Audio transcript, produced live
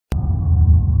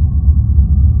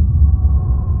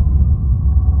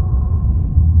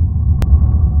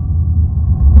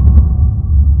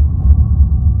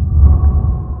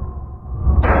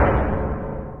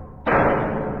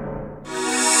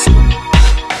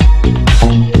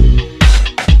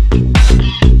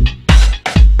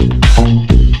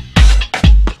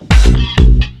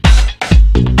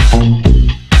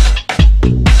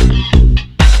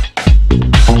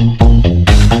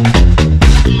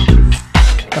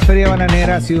feria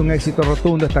bananera ha sido un éxito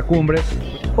rotundo esta cumbre.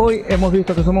 Hoy hemos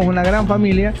visto que somos una gran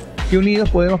familia, que unidos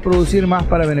podemos producir más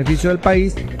para beneficio del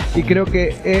país, y creo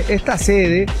que esta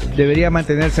sede debería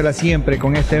mantenérsela siempre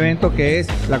con este evento que es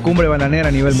la Cumbre Bananera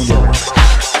a nivel mundial.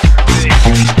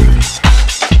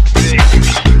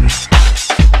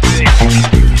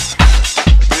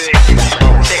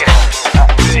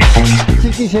 Sí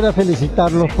quisiera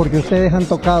felicitarlos porque ustedes han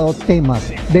tocado temas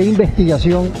de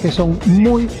investigación que son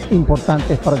muy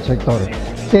importantes para el sector.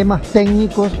 Temas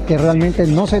técnicos que realmente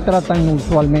no se tratan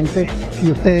usualmente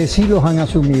y ustedes sí los han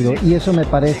asumido, y eso me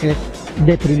parece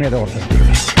de primer orden.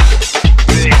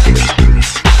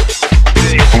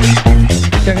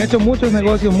 Se han hecho muchos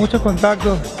negocios, muchos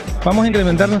contactos. Vamos a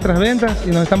incrementar nuestras ventas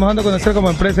y nos estamos dando a conocer como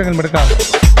empresa en el mercado.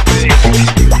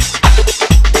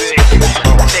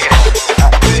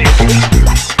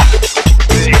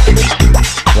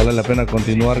 Vale la pena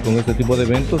continuar con este tipo de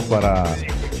eventos para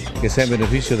que sea en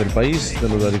beneficio del país, de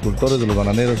los agricultores, de los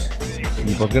bananeros,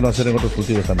 y por qué no hacer en otros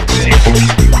cultivos también.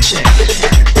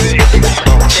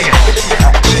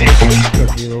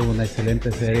 Ha sido una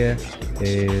excelente feria,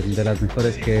 de las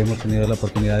mejores que hemos tenido la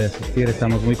oportunidad de asistir.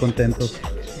 Estamos muy contentos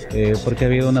porque ha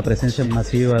habido una presencia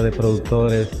masiva de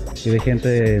productores y de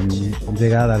gente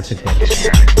llegada al sector.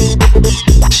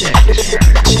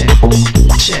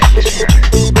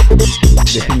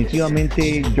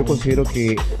 Definitivamente yo considero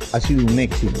que ha sido un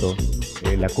éxito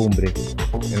la cumbre.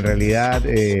 En realidad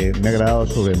me ha agradado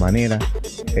sobremanera.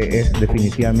 Es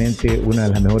definitivamente una de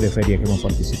las mejores ferias que hemos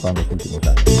participado en los últimos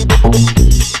años.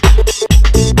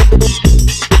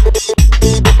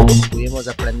 Pudimos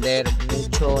aprender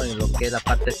mucho en lo que es la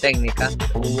parte técnica.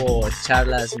 Hubo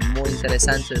charlas muy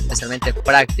interesantes, especialmente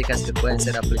prácticas que pueden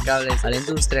ser aplicables a la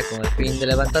industria con el fin de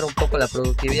levantar un poco la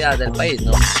productividad del país,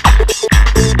 ¿no?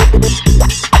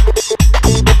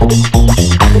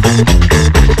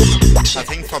 I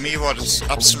think for me it was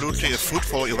absolutely a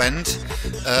fruitful event.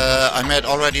 I met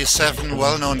already 7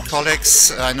 well-known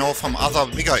colleagues I know from other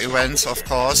bigger events, of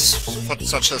course,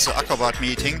 such as the Acrobat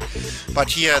meeting. But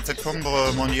here at the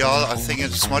Cumbre Mundial, I think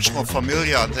it's much more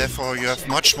familiar, and therefore you have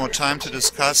much more time to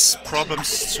discuss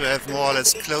problems, to have more or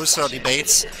less closer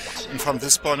debates. And from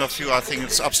this point of view, I think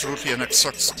it's absolutely a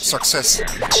success.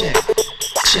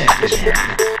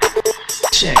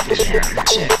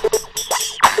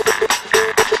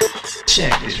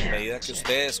 A medida que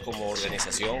ustedes como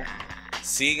organización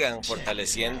sigan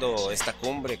fortaleciendo esta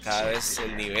cumbre, cada vez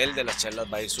el nivel de las charlas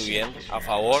va a ir subiendo a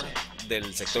favor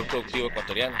del sector productivo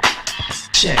ecuatoriano.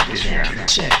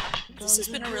 This has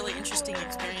been a really interesting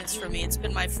experience for me. It's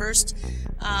been my first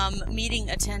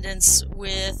meeting attendance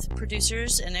with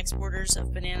producers and exporters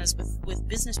of bananas with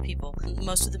business people.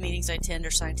 Most of the meetings I attend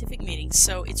are scientific meetings,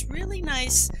 so it's really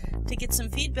nice to get some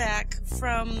feedback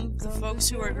from the folks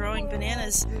who are growing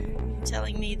bananas,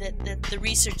 telling me that the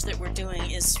research that we're doing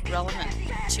is relevant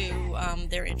to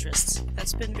their interests.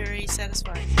 That's been very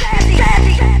satisfying.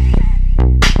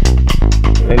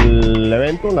 El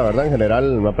evento, la verdad, en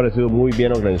general me ha parecido muy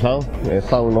bien organizado.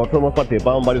 Nosotros hemos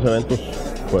participado en varios eventos,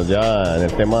 pues ya en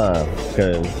el tema,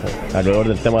 alrededor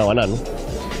del tema de banano,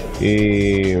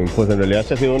 y pues en realidad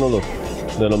este ha sido uno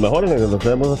de los mejores en los que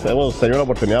hemos tenido la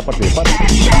oportunidad de participar.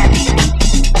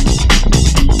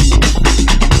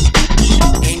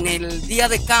 En el día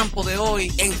de campo de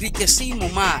hoy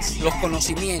enriquecimos más los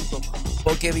conocimientos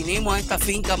porque vinimos a esta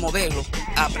finca modelo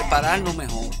a prepararnos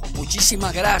mejor.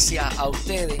 Muchísimas gracias a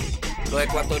ustedes, los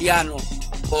ecuatorianos,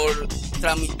 por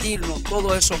transmitirnos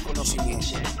todos esos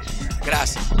conocimientos.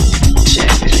 Gracias.